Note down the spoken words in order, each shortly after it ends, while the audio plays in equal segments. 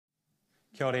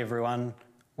Kia ora everyone.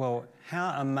 Well,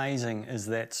 how amazing is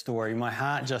that story? My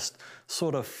heart just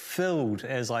sort of filled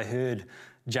as I heard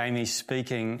Jamie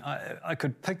speaking. I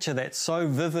could picture that so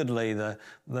vividly, the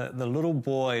little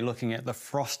boy looking at the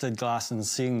frosted glass and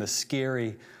seeing the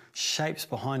scary shapes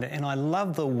behind it. And I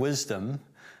love the wisdom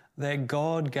that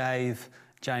God gave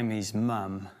Jamie's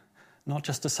mum, not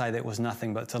just to say that was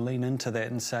nothing, but to lean into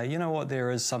that and say, you know what, there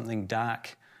is something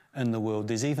dark in the world.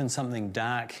 There's even something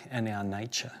dark in our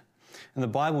nature. And the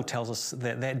Bible tells us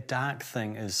that that dark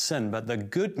thing is sin, but the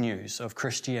good news of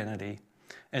Christianity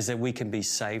is that we can be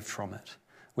saved from it.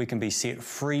 We can be set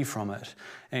free from it.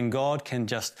 And God can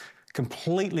just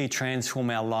completely transform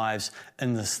our lives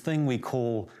in this thing we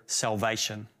call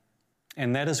salvation.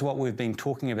 And that is what we've been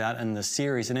talking about in this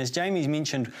series. And as Jamie's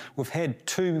mentioned, we've had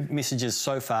two messages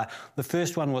so far. The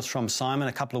first one was from Simon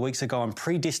a couple of weeks ago on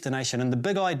predestination. And the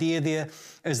big idea there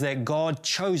is that God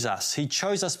chose us. He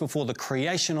chose us before the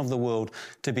creation of the world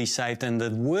to be saved. And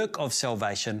the work of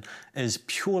salvation is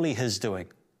purely His doing.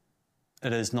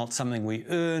 It is not something we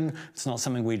earn. It's not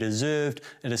something we deserved.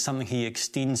 It is something He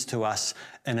extends to us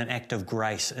in an act of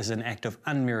grace, as an act of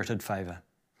unmerited favour.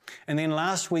 And then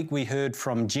last week we heard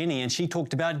from Jenny, and she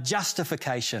talked about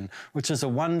justification, which is a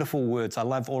wonderful word. I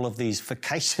love all of these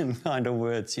vacation kind of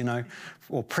words,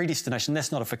 or predestination.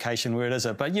 That's not a vacation word, is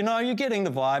it? But you're getting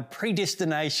the vibe.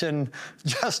 Predestination,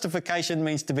 justification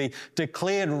means to be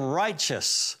declared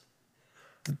righteous,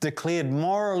 declared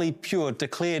morally pure,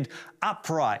 declared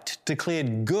upright,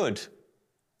 declared good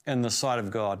in the sight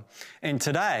of God. And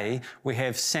today we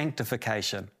have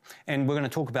sanctification. And we're going to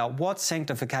talk about what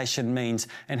sanctification means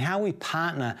and how we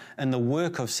partner in the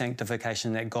work of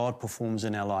sanctification that God performs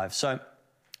in our lives. So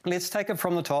let's take it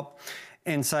from the top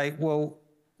and say, well,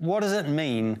 what does it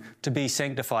mean to be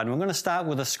sanctified? And we're going to start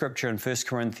with a scripture in 1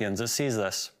 Corinthians. It says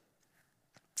this: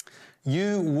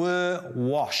 you were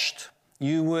washed,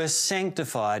 you were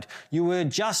sanctified, you were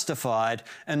justified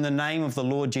in the name of the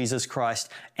Lord Jesus Christ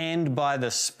and by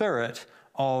the Spirit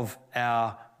of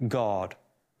our God.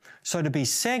 So to be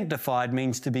sanctified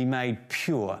means to be made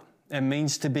pure. It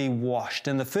means to be washed.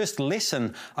 And the first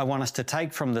lesson I want us to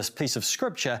take from this piece of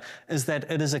scripture is that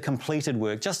it is a completed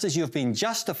work. Just as you've been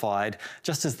justified,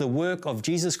 just as the work of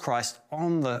Jesus Christ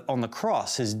on the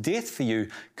cross, His death for you,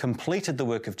 completed the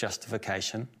work of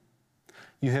justification,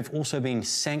 you have also been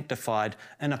sanctified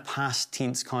in a past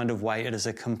tense kind of way. It is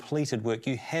a completed work.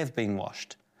 You have been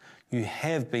washed. You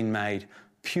have been made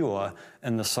pure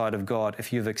in the sight of God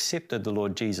if you've accepted the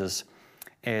Lord Jesus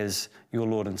as your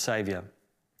Lord and Saviour.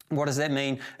 What does that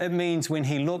mean? It means when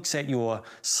He looks at your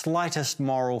slightest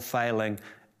moral failing,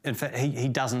 in fact, He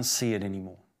doesn't see it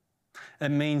anymore. It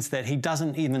means that He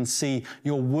doesn't even see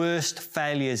your worst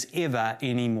failures ever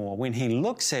anymore. When He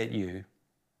looks at you,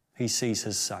 He sees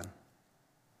His Son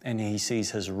and He sees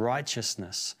His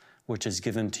righteousness, which is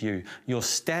given to you. Your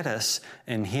status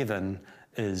in heaven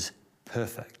is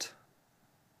perfect.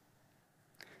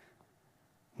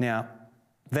 Now,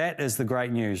 that is the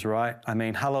great news, right? I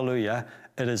mean, hallelujah,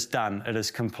 it is done, it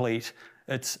is complete.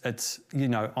 It's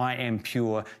I am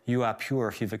pure, you are pure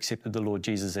if you've accepted the Lord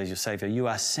Jesus as your Saviour. You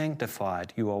are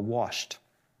sanctified, you are washed.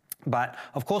 But,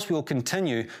 of course, we will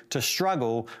continue to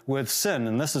struggle with sin,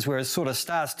 and this is where it sort of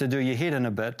starts to do your head in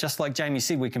a bit. Just like Jamie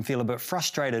said, we can feel a bit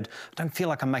frustrated. I don't feel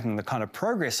like I'm making the kind of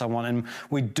progress I want, and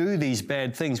we do these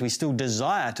bad things. We still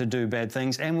desire to do bad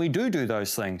things, and we do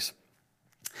those things.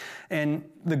 And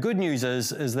the good news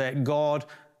is that God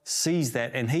sees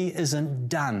that and He isn't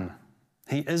done.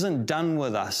 He isn't done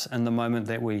with us in the moment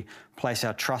that we place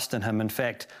our trust in Him. In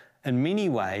fact, in many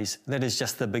ways, that is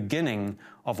just the beginning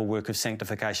of a work of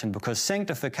sanctification, because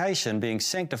sanctification, being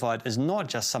sanctified, is not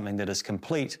just something that is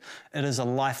complete. It is a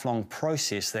lifelong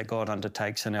process that God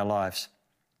undertakes in our lives.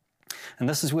 And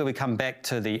this is where we come back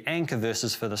to the anchor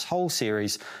verses for this whole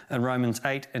series in Romans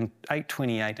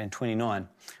 8:28 and 29,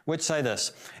 which say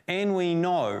this: and we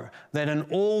know that in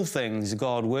all things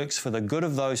God works for the good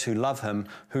of those who love Him,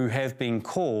 who have been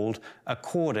called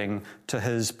according to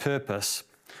His purpose.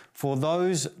 For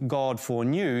those God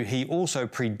foreknew, He also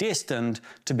predestined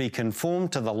to be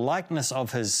conformed to the likeness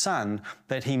of His Son,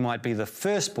 that He might be the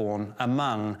firstborn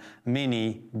among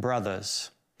many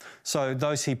brothers. So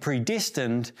those He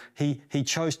predestined, He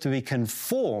chose to be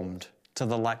conformed to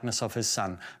the likeness of His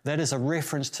Son. That is a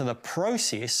reference to the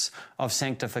process of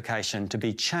sanctification, to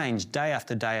be changed day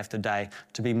after day after day,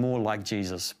 to be more like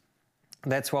Jesus.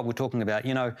 That's what we're talking about.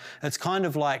 It's kind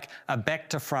of like a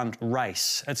back-to-front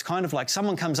race. It's kind of like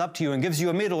someone comes up to you and gives you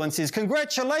a medal and says,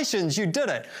 congratulations, you did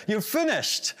it. You've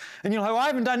finished. And you're like, I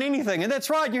haven't done anything. And that's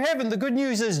right, you haven't. The good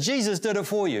news is Jesus did it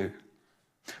for you.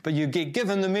 But you get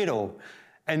given the medal.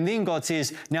 And then God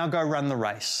says, now go run the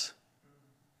race.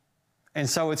 And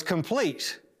so it's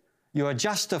complete. You are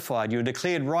justified. You're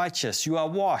declared righteous. You are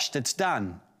washed. It's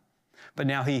done. But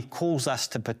now he calls us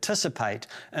to participate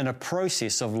in a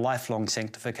process of lifelong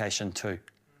sanctification too.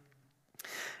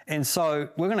 And so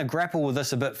we're going to grapple with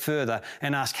this a bit further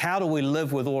and ask, how do we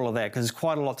live with all of that? Because it's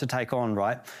quite a lot to take on,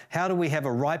 right? How do we have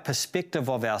a right perspective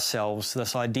of ourselves,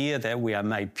 this idea that we are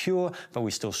made pure, but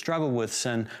we still struggle with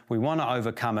sin, we want to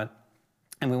overcome it,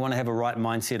 and we want to have a right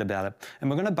mindset about it. And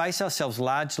we're going to base ourselves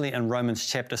largely in Romans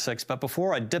chapter 6. But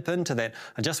before I dip into that,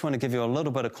 I just want to give you a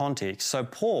little bit of context. So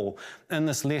Paul, in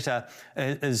this letter,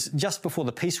 is just before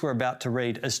the piece we're about to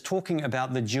read, is talking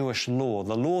about the Jewish law,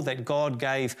 the law that God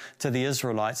gave to the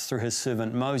Israelites through his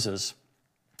servant Moses.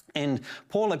 And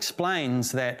Paul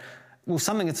explains that, well,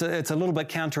 something it's a little bit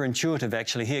counterintuitive,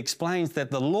 actually. He explains that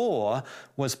the law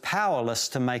was powerless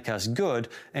to make us good,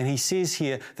 and he says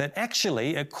here that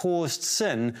actually it caused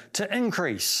sin to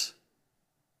increase.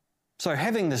 So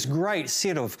having this great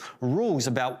set of rules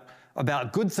about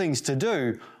good things to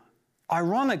do,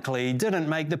 ironically, didn't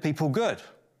make the people good.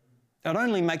 It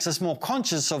only makes us more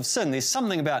conscious of sin. There's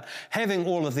something about having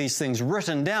all of these things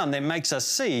written down that makes us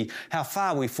see how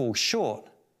far we fall short.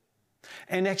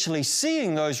 And actually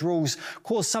seeing those rules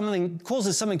causes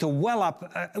something to well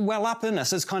up in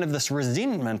us. It's kind of this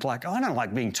resentment, like, I don't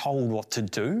like being told what to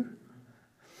do.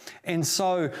 And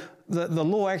so the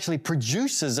law actually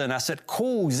produces in us, it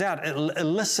calls out, it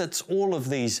elicits all of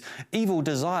these evil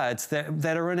desires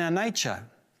that are in our nature.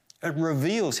 It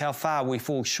reveals how far we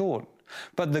fall short.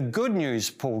 But the good news,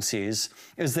 Paul says,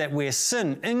 is that where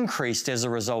sin increased as a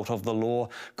result of the law,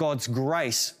 God's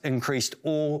grace increased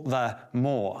all the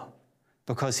more,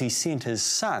 because he sent his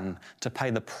son to pay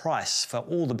the price for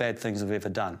all the bad things we've ever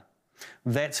done.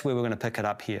 That's where we're going to pick it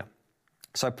up here.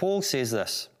 So Paul says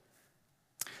this.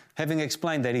 Having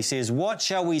explained that, he says, what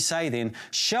shall we say then?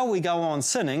 Shall we go on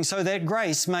sinning so that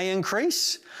grace may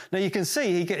increase? Now you can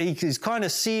see he's kind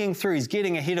of seeing through, he's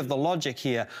getting ahead of the logic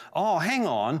here. Oh, hang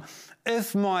on.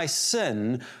 If my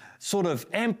sin sort of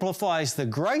amplifies the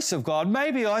grace of God,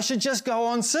 maybe I should just go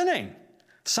on sinning.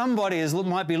 Somebody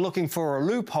might be looking for a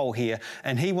loophole here,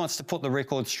 and he wants to put the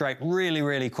record straight really,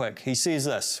 really quick. He says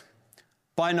this,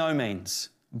 by no means,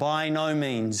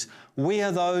 we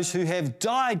are those who have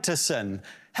died to sin.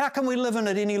 How can we live in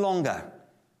it any longer?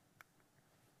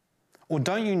 Or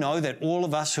don't you know that all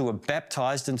of us who were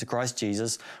baptized into Christ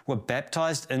Jesus were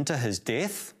baptized into his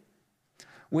death?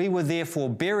 We were therefore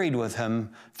buried with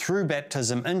him through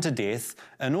baptism into death,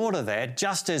 in order that,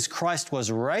 just as Christ was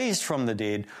raised from the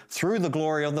dead through the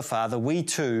glory of the Father, we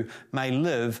too may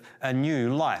live a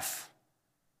new life.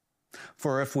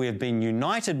 For if we have been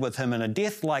united with him in a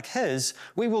death like his,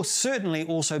 we will certainly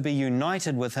also be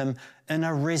united with him in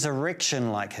a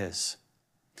resurrection like his.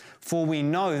 For we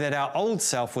know that our old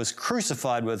self was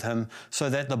crucified with him,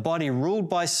 so that the body ruled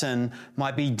by sin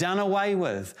might be done away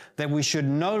with, that we should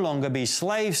no longer be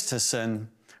slaves to sin,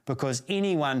 because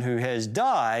anyone who has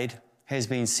died has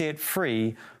been set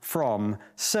free from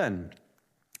sin.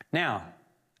 Now,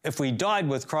 if we died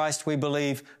with Christ, we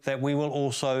believe that we will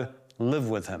also live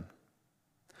with him.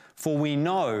 For we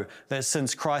know that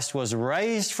since Christ was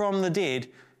raised from the dead,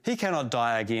 he cannot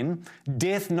die again.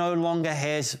 Death no longer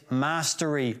has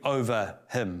mastery over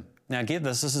him. Now get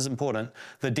this is important.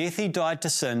 The death he died to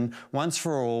sin once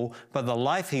for all, but the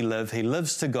life he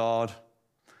lives to God.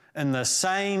 In the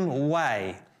same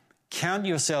way, count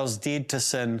yourselves dead to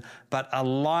sin, but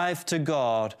alive to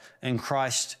God in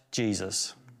Christ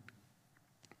Jesus.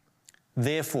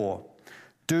 Therefore,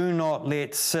 do not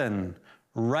let sin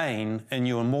reign in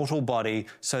your mortal body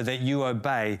so that you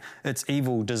obey its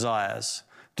evil desires.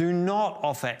 Do not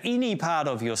offer any part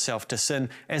of yourself to sin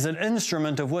as an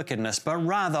instrument of wickedness, but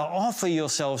rather offer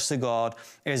yourselves to God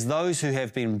as those who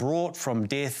have been brought from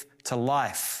death to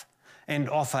life, and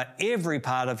offer every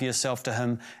part of yourself to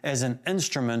him as an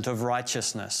instrument of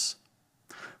righteousness.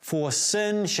 For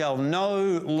sin shall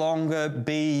no longer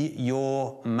be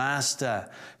your master,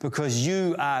 because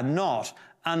you are not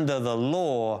under the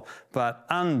law, but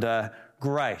under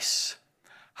grace.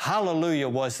 Hallelujah,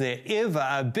 was there ever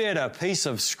a better piece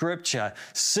of scripture?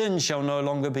 Sin shall no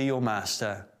longer be your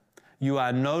master. You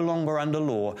are no longer under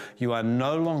law. You are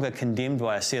no longer condemned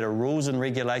by a set of rules and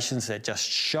regulations that just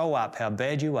show up how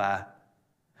bad you are.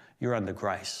 You're under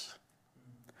grace.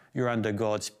 You're under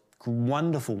God's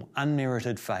wonderful,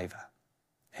 unmerited favor,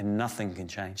 and nothing can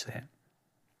change that.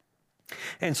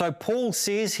 And so Paul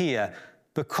says here,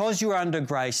 because you are under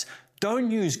grace,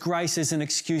 don't use grace as an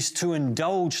excuse to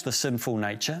indulge the sinful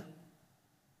nature.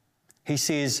 He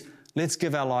says, let's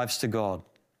give our lives to God.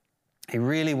 He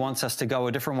really wants us to go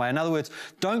a different way. In other words,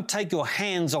 don't take your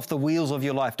hands off the wheels of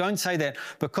your life. Don't say that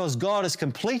because God has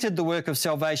completed the work of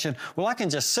salvation, well, I can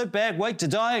just sit back, wait to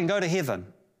die, and go to heaven.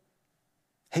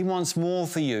 He wants more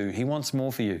for you. He wants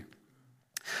more for you.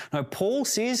 Now, Paul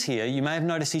says here, you may have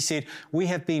noticed he said, we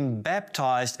have been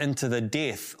baptized into the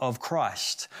death of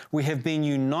Christ. We have been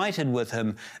united with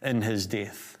him in his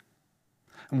death.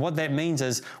 And what that means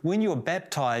is when you're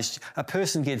baptized, a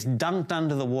person gets dunked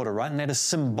under the water, right? And that is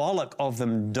symbolic of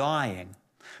them dying.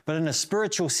 But in a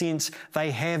spiritual sense,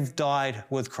 they have died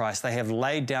with Christ. They have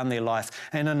laid down their life.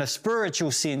 And in a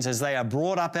spiritual sense, as they are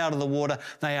brought up out of the water,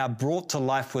 they are brought to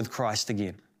life with Christ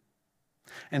again.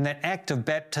 And that act of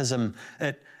baptism,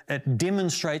 it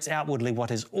demonstrates outwardly what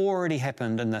has already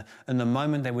happened in the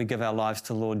moment that we give our lives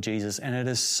to Lord Jesus. And it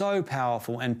is so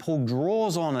powerful. And Paul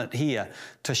draws on it here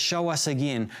to show us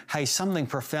again, hey, something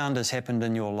profound has happened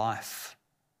in your life.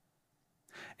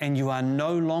 And you are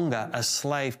no longer a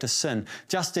slave to sin.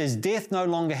 Just as death no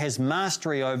longer has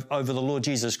mastery over the Lord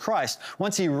Jesus Christ,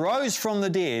 once he rose from the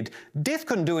dead, death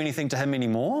couldn't do anything to him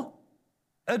anymore.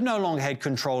 It no longer had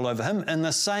control over him. In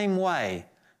the same way,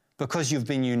 because you've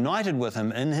been united with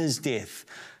him in his death,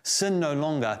 sin no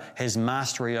longer has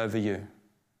mastery over you.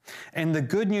 And the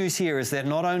good news here is that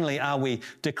not only are we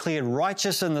declared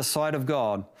righteous in the sight of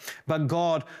God, but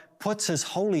God puts his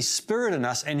Holy Spirit in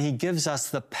us and he gives us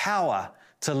the power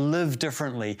to live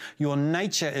differently. Your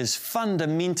nature is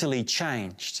fundamentally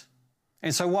changed.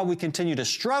 And so while we continue to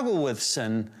struggle with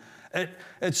sin,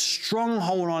 its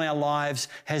stronghold on our lives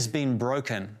has been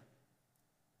broken.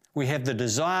 We have the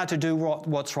desire to do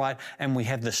what's right, and we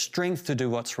have the strength to do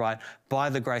what's right by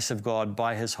the grace of God,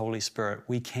 by his Holy Spirit.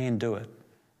 We can do it.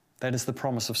 That is the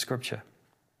promise of Scripture.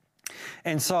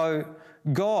 And so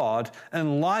God,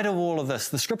 in light of all of this,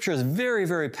 the Scripture is very,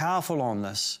 very powerful on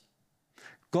this.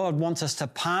 God wants us to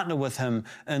partner with him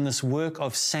in this work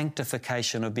of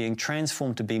sanctification, of being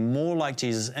transformed to be more like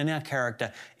Jesus in our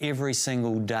character every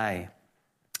single day.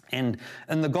 And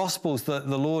in the Gospels, the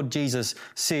Lord Jesus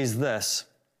says this.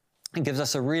 It gives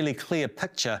us a really clear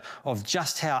picture of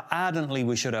just how ardently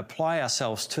we should apply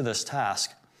ourselves to this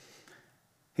task.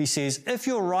 He says, if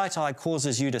your right eye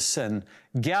causes you to sin,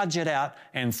 gouge it out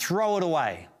and throw it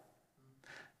away.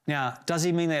 Now, does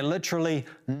he mean that literally?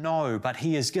 No, but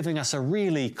he is giving us a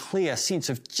really clear sense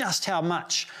of just how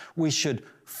much we should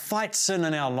fight sin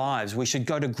in our lives. We should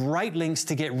go to great lengths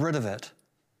to get rid of it.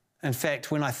 In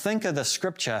fact, when I think of the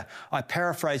Scripture, I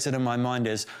paraphrase it in my mind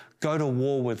as, go to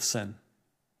war with sin.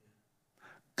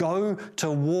 Go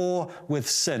to war with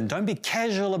sin. Don't be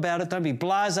casual about it. Don't be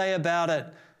blasé about it.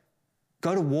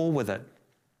 Go to war with it.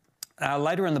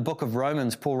 Later in the book of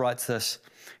Romans, Paul writes this.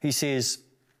 He says,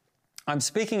 I'm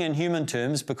speaking in human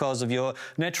terms because of your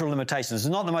natural limitations.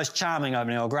 It's not the most charming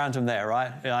opening, I'll grant him that,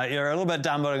 right? You're a little bit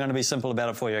dumb, but I'm going to be simple about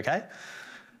it for you, okay?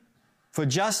 For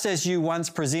just as you once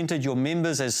presented your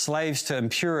members as slaves to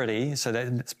impurity, so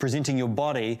that's presenting your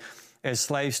body as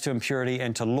slaves to impurity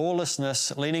and to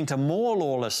lawlessness, leading to more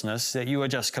lawlessness, that you are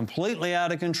just completely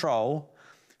out of control,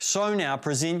 so now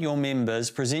present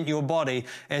your body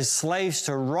as slaves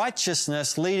to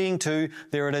righteousness, leading to,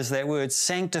 there it is, that word,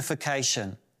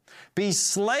 sanctification. Be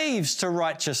slaves to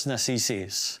righteousness, he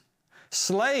says.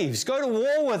 Slaves, go to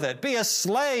war with it. Be a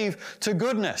slave to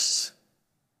goodness.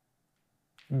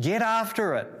 Get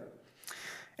after it.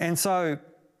 And so,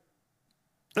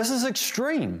 this is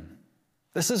extreme.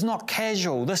 This is not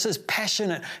casual. This is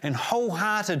passionate and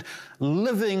wholehearted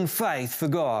living faith for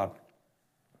God.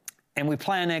 And we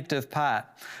play an active part.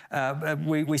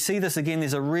 We see this again.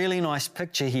 There's a really nice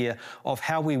picture here of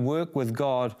how we work with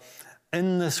God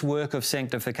in this work of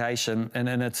sanctification. And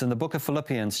it's in the book of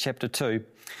Philippians, chapter 2.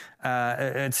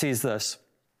 It says this.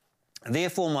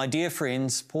 Therefore, my dear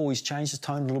friends, Paul, he's changed his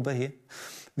tone a little bit here.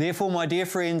 Therefore, my dear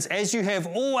friends, as you have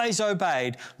always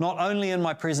obeyed, not only in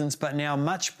my presence, but now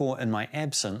much more in my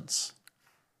absence,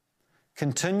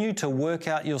 continue to work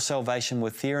out your salvation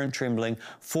with fear and trembling,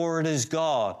 for it is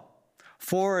God.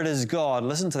 For it is God,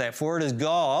 listen to that, for it is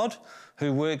God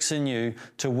who works in you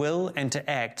to will and to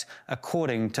act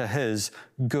according to his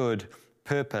good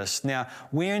purpose. Now,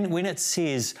 when it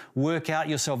says work out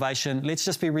your salvation, let's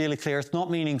just be really clear, it's not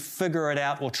meaning figure it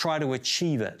out or try to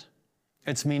achieve it.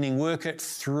 It's meaning work it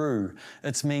through.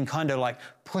 It's mean kind of like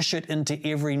push it into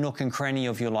every nook and cranny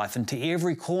of your life, into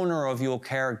every corner of your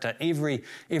character,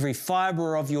 every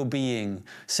fiber of your being.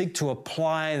 Seek to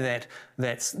apply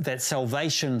that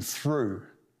salvation through.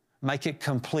 Make it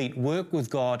complete. Work with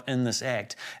God in this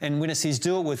act. And when it says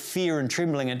do it with fear and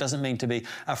trembling, it doesn't mean to be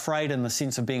afraid in the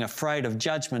sense of being afraid of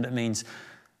judgment. It means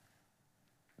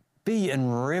be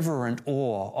in reverent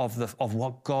awe of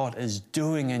what God is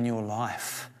doing in your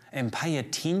life and pay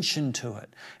attention to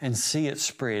it and see it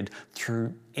spread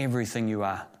through everything you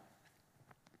are.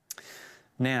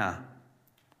 Now,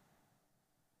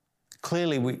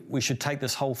 clearly we should take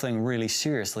this whole thing really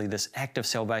seriously, this act of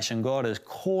salvation. God is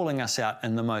calling us out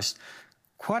in the most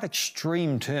quite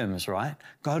extreme terms, right?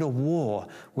 Go to war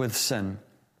with sin.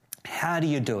 How do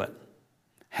you do it?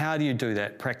 How do you do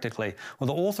that practically? Well,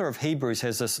 the author of Hebrews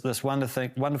has this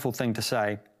wonderful thing to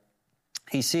say.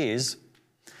 He says,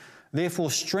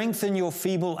 "Therefore strengthen your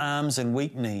feeble arms and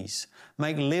weak knees.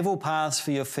 Make level paths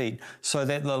for your feet, so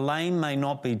that the lame may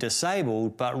not be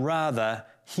disabled, but rather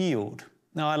healed."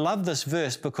 Now, I love this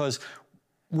verse because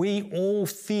we all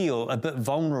feel a bit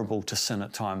vulnerable to sin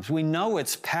at times. We know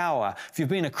its power. If you've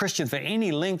been a Christian for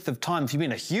any length of time, if you've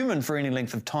been a human for any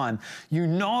length of time, you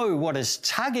know what is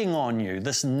tugging on you,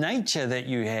 this nature that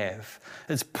you have.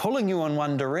 It's pulling you in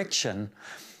one direction.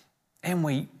 And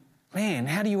man,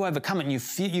 how do you overcome it?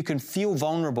 And you can feel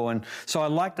vulnerable. And so I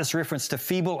like this reference to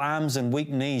feeble arms and weak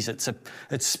knees. It's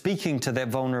speaking to that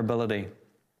vulnerability.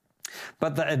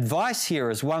 But the advice here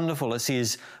is wonderful. It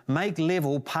says, make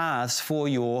level paths for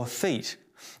your feet.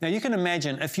 Now you can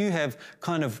imagine if you have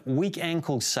kind of weak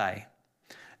ankles, say,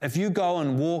 if you go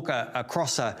and walk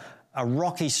across a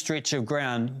rocky stretch of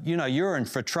ground, you're in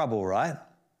for trouble, right?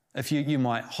 If you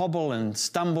might hobble and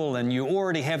stumble and you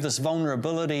already have this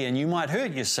vulnerability and you might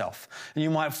hurt yourself and you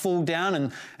might fall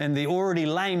down and the already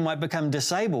lame might become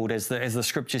disabled as the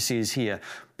scripture says here.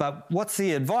 But what's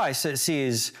the advice? It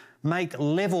says, make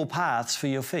level paths for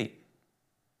your feet.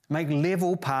 Make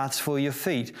level paths for your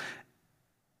feet.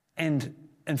 And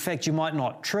in fact, you might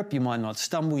not trip, you might not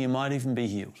stumble, you might even be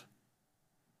healed.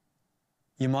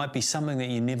 You might be something that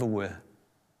you never were.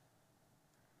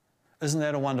 Isn't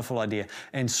that a wonderful idea?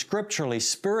 And scripturally,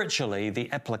 spiritually,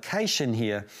 the application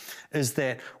here is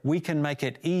that we can make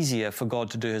it easier for God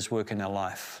to do His work in our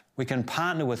life. We can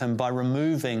partner with Him by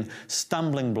removing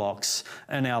stumbling blocks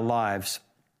in our lives.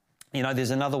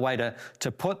 There's another way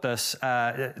to put this.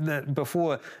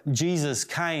 Before Jesus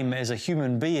came as a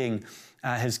human being,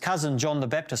 his cousin John the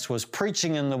Baptist was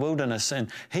preaching in the wilderness, and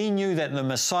he knew that the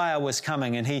Messiah was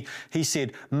coming, and he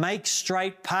said, make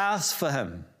straight paths for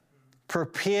Him.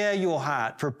 Prepare your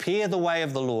heart, prepare the way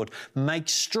of the Lord, make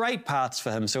straight paths for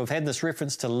Him. So we've had this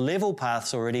reference to level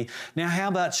paths already. Now how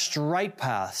about straight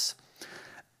paths?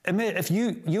 If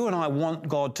you and I want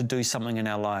God to do something in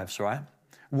our lives, right?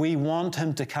 We want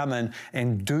Him to come in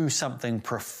and do something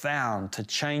profound, to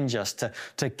change us,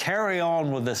 to carry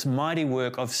on with this mighty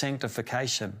work of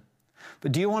sanctification.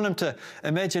 But do you want Him to,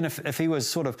 imagine if He was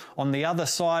sort of on the other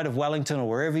side of Wellington or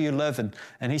wherever you live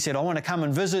and He said, I want to come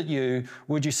and visit you,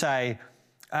 would you say,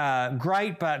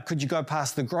 great, but could you go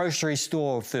past the grocery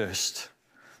store first?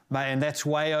 And that's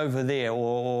way over there,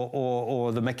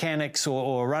 or the mechanics,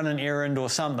 or run an errand or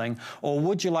something. Or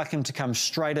would you like Him to come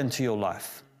straight into your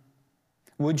life?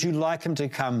 Would you like Him to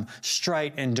come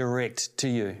straight and direct to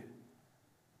you?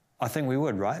 I think we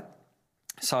would, right?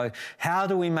 So how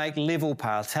do we make level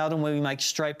paths? How do we make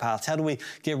straight paths? How do we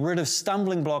get rid of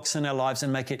stumbling blocks in our lives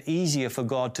and make it easier for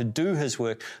God to do His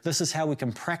work? This is how we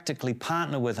can practically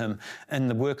partner with Him in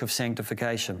the work of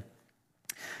sanctification.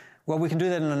 Well, we can do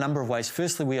that in a number of ways.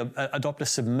 Firstly, we adopt a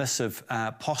submissive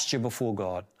posture before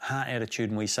God, heart attitude,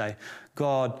 and we say,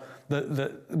 God,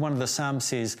 one of the Psalms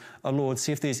says, "Oh Lord,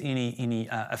 see if there's any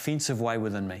offensive way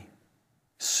within me.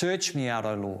 Search me out,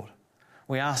 O Lord."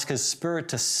 We ask His Spirit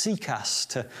to seek us,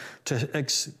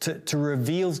 to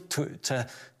reveal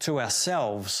to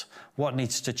ourselves what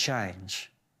needs to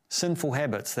change, sinful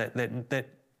habits that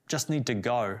just need to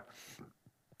go.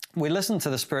 We listen to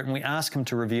the Spirit and we ask Him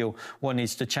to reveal what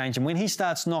needs to change. And when He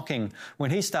starts knocking,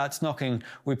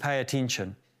 we pay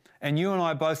attention. And you and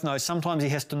I both know sometimes He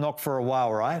has to knock for a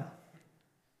while, right?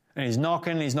 And He's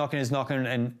knocking,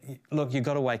 and look, you've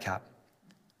got to wake up.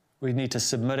 We need to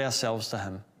submit ourselves to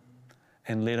Him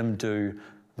and let Him do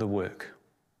the work.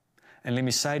 And let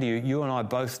me say to you, you and I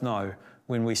both know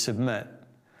when we submit,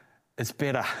 it's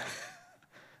better.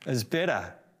 It's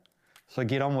better. So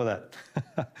get on with it.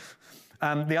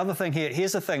 The other thing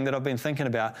here's the thing that I've been thinking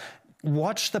about.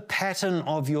 Watch the pattern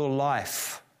of your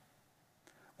life.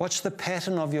 Watch the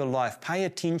pattern of your life. Pay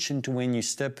attention to when you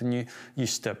step and you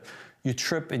step. You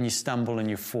trip and you stumble and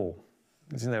you fall.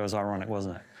 That was ironic,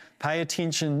 wasn't it? Pay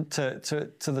attention to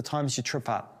the times you trip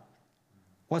up.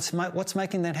 What's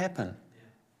making that happen?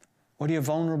 What are you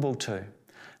vulnerable to?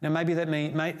 Now, maybe that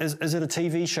means, is it a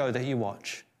TV show that you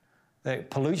watch that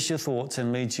pollutes your thoughts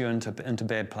and leads you into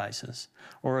bad places?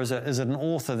 Or is it an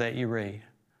author that you read?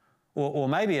 Or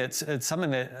maybe it's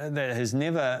something that has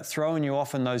never thrown you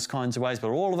off in those kinds of ways, but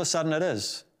all of a sudden it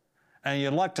is. And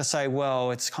you'd like to say,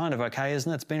 well, it's kind of okay,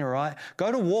 isn't it? It's been all right.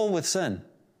 Go to war with sin.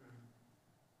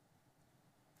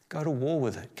 Go to war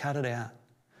with it. Cut it out.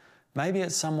 Maybe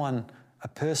it's someone, a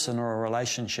person or a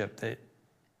relationship that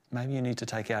maybe you need to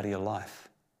take out of your life.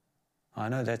 I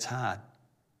know that's hard.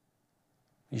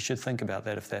 You should think about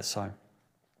that if that's so.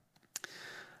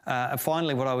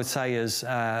 Finally, what I would say is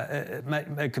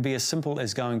it could be as simple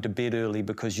as going to bed early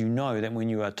because you know that when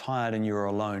you are tired and you're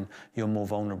alone, you're more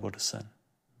vulnerable to sin.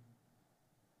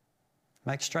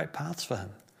 Make straight paths for him.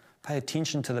 Pay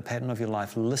attention to the pattern of your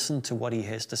life. Listen to what he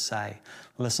has to say.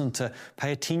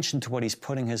 Pay attention to what he's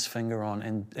putting his finger on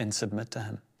and submit to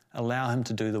him. Allow him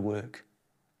to do the work.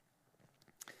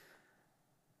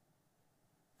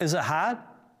 Is it hard?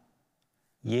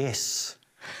 Yes.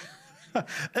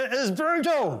 It is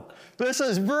brutal. This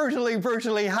is brutally,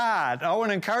 brutally hard. I want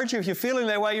to encourage you, if you're feeling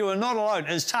that way, you are not alone.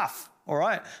 It's tough, all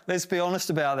right? Let's be honest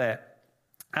about that.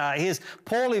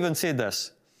 Paul even said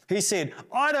this. He said,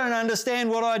 I don't understand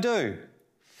what I do.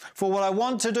 For what I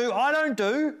want to do, I don't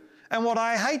do. And what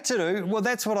I hate to do, well,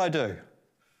 that's what I do.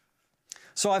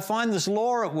 So I find this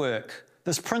law at work,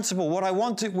 this principle, when I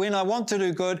want to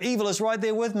do good, evil is right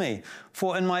there with me.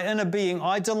 For in my inner being,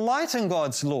 I delight in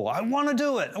God's law. I want to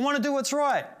do it. I want to do what's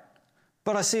right.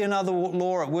 But I see another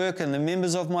law at work in the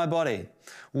members of my body,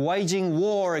 waging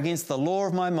war against the law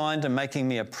of my mind and making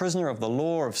me a prisoner of the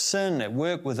law of sin at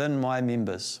work within my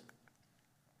members.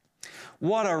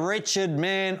 What a wretched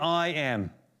man I am.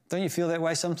 Don't you feel that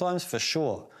way sometimes? For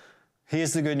sure.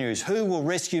 Here's the good news. Who will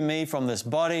rescue me from this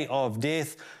body of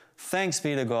death? Thanks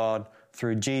be to God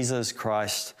through Jesus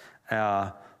Christ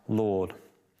our Lord.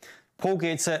 Paul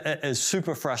gets it. It is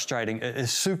super frustrating. It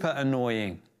is super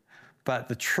annoying. But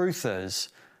the truth is,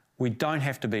 we don't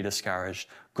have to be discouraged.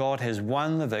 God has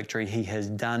won the victory. He has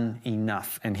done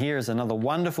enough. And here is another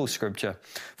wonderful scripture.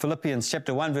 Philippians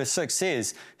chapter 1 verse 6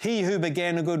 says, He who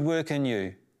began a good work in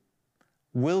you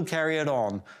will carry it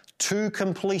on to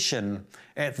completion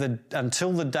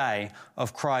until the day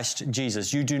of Christ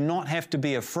Jesus. You do not have to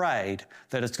be afraid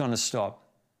that it's going to stop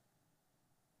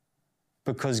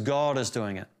because God is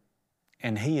doing it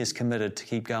and He is committed to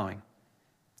keep going,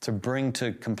 to bring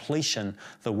to completion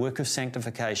the work of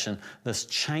sanctification, this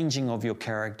changing of your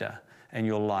character and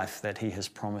your life that He has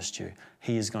promised you.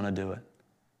 He is going to do it.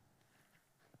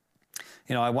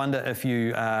 You know, I wonder if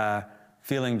you are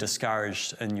feeling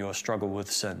discouraged in your struggle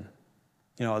with sin.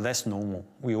 You know, that's normal.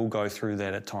 We all go through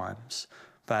that at times.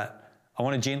 But I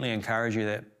want to gently encourage you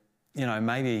that, you know,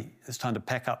 maybe it's time to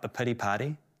pack up the pity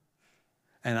party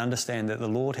and understand that the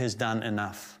Lord has done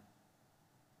enough.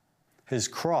 His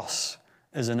cross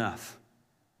is enough.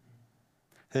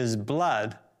 His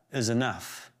blood is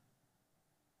enough.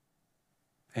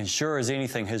 And sure as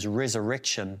anything, His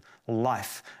resurrection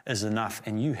life is enough,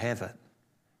 and you have it.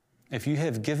 If you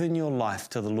have given your life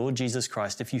to the Lord Jesus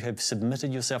Christ, if you have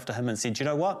submitted yourself to Him and said, you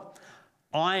know what?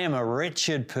 I am a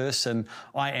wretched person.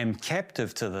 I am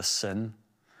captive to this sin.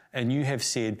 And you have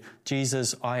said,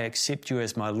 Jesus, I accept you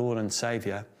as my Lord and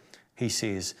Savior. He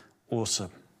says,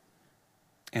 awesome.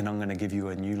 And I'm going to give you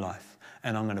a new life.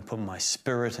 And I'm going to put my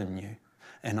Spirit in you.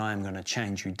 And I am going to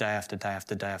change you day after day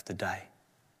after day after day.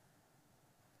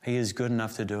 He is good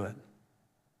enough to do it.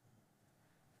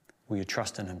 Will you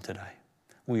trust in Him today?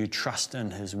 Will you trust in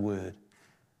His word?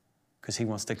 Because He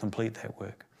wants to complete that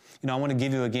work. You know, I want to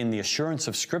give you again the assurance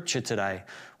of Scripture today,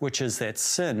 which is that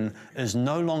sin is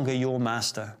no longer your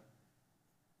master.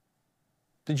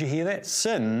 Did you hear that?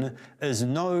 Sin is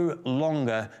no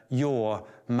longer your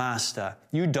master.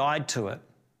 You died to it.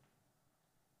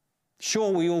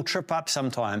 Sure, we all trip up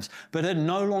sometimes, but it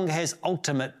no longer has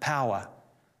ultimate power.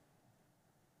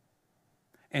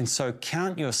 And so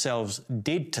count yourselves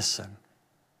dead to sin,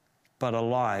 but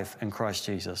alive in Christ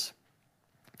Jesus.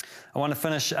 I want to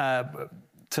finish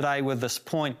today with this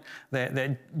point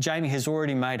that Jamie has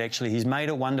already made, actually. He's made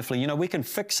it wonderfully. You know, we can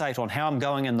fixate on how I'm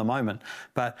going in the moment,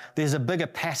 but there's a bigger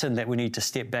pattern that we need to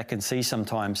step back and see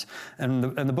sometimes. In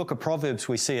the book of Proverbs,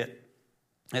 we see it.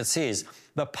 It says,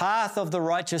 the path of the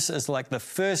righteous is like the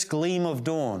first gleam of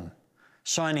dawn,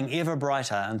 shining ever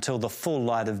brighter until the full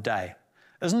light of day.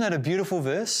 Isn't that a beautiful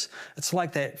verse? It's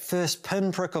like that first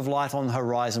pinprick of light on the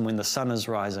horizon when the sun is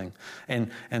rising. And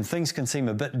things can seem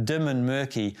a bit dim and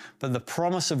murky, but the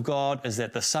promise of God is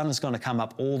that the sun is going to come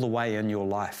up all the way in your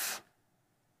life.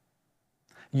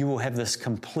 You will have this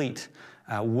complete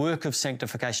work of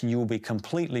sanctification. You will be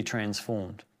completely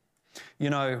transformed. You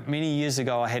know, many years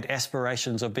ago, I had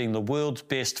aspirations of being the world's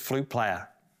best flute player.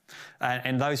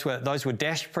 And those were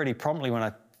dashed pretty promptly when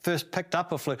I first picked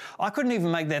up a flute. I couldn't even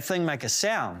make that thing make a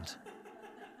sound.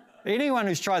 Anyone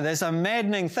who's tried that's a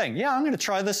maddening thing. Yeah, I'm going to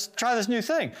try this new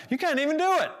thing. You can't even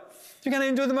do it. You can't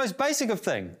even do the most basic of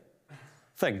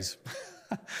things.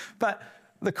 But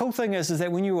the cool thing is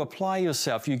that when you apply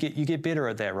yourself, you get better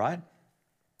at that, right?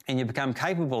 And you become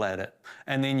capable at it.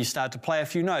 And then you start to play a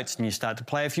few notes and you start to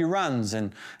play a few runs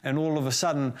and all of a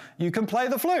sudden you can play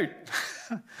the flute.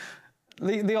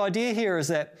 The idea here is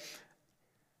that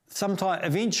sometime,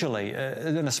 eventually,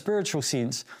 in a spiritual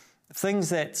sense, things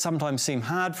that sometimes seem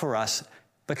hard for us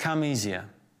become easier.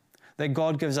 That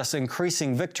God gives us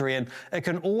increasing victory, and it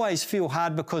can always feel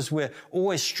hard because we're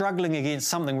always struggling against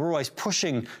something. We're always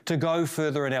pushing to go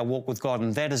further in our walk with God,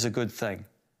 and that is a good thing.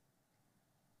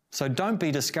 So don't be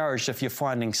discouraged if you're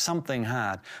finding something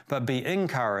hard, but be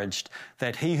encouraged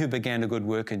that He who began a good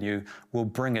work in you will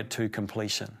bring it to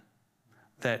completion.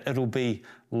 That it'll be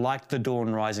like the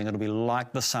dawn rising, it'll be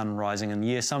like the sun rising. And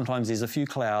yes, sometimes there's a few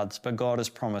clouds, but God has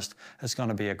promised it's going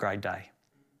to be a great day.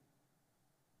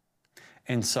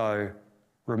 And so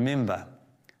remember,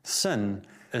 sin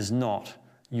is not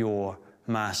your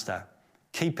master.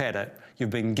 Keep at it. You've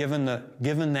been given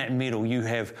that medal. You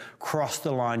have crossed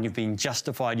the line. You've been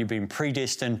justified. You've been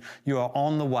predestined. You are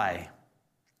on the way.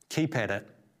 Keep at it,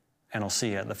 and I'll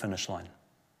see you at the finish line.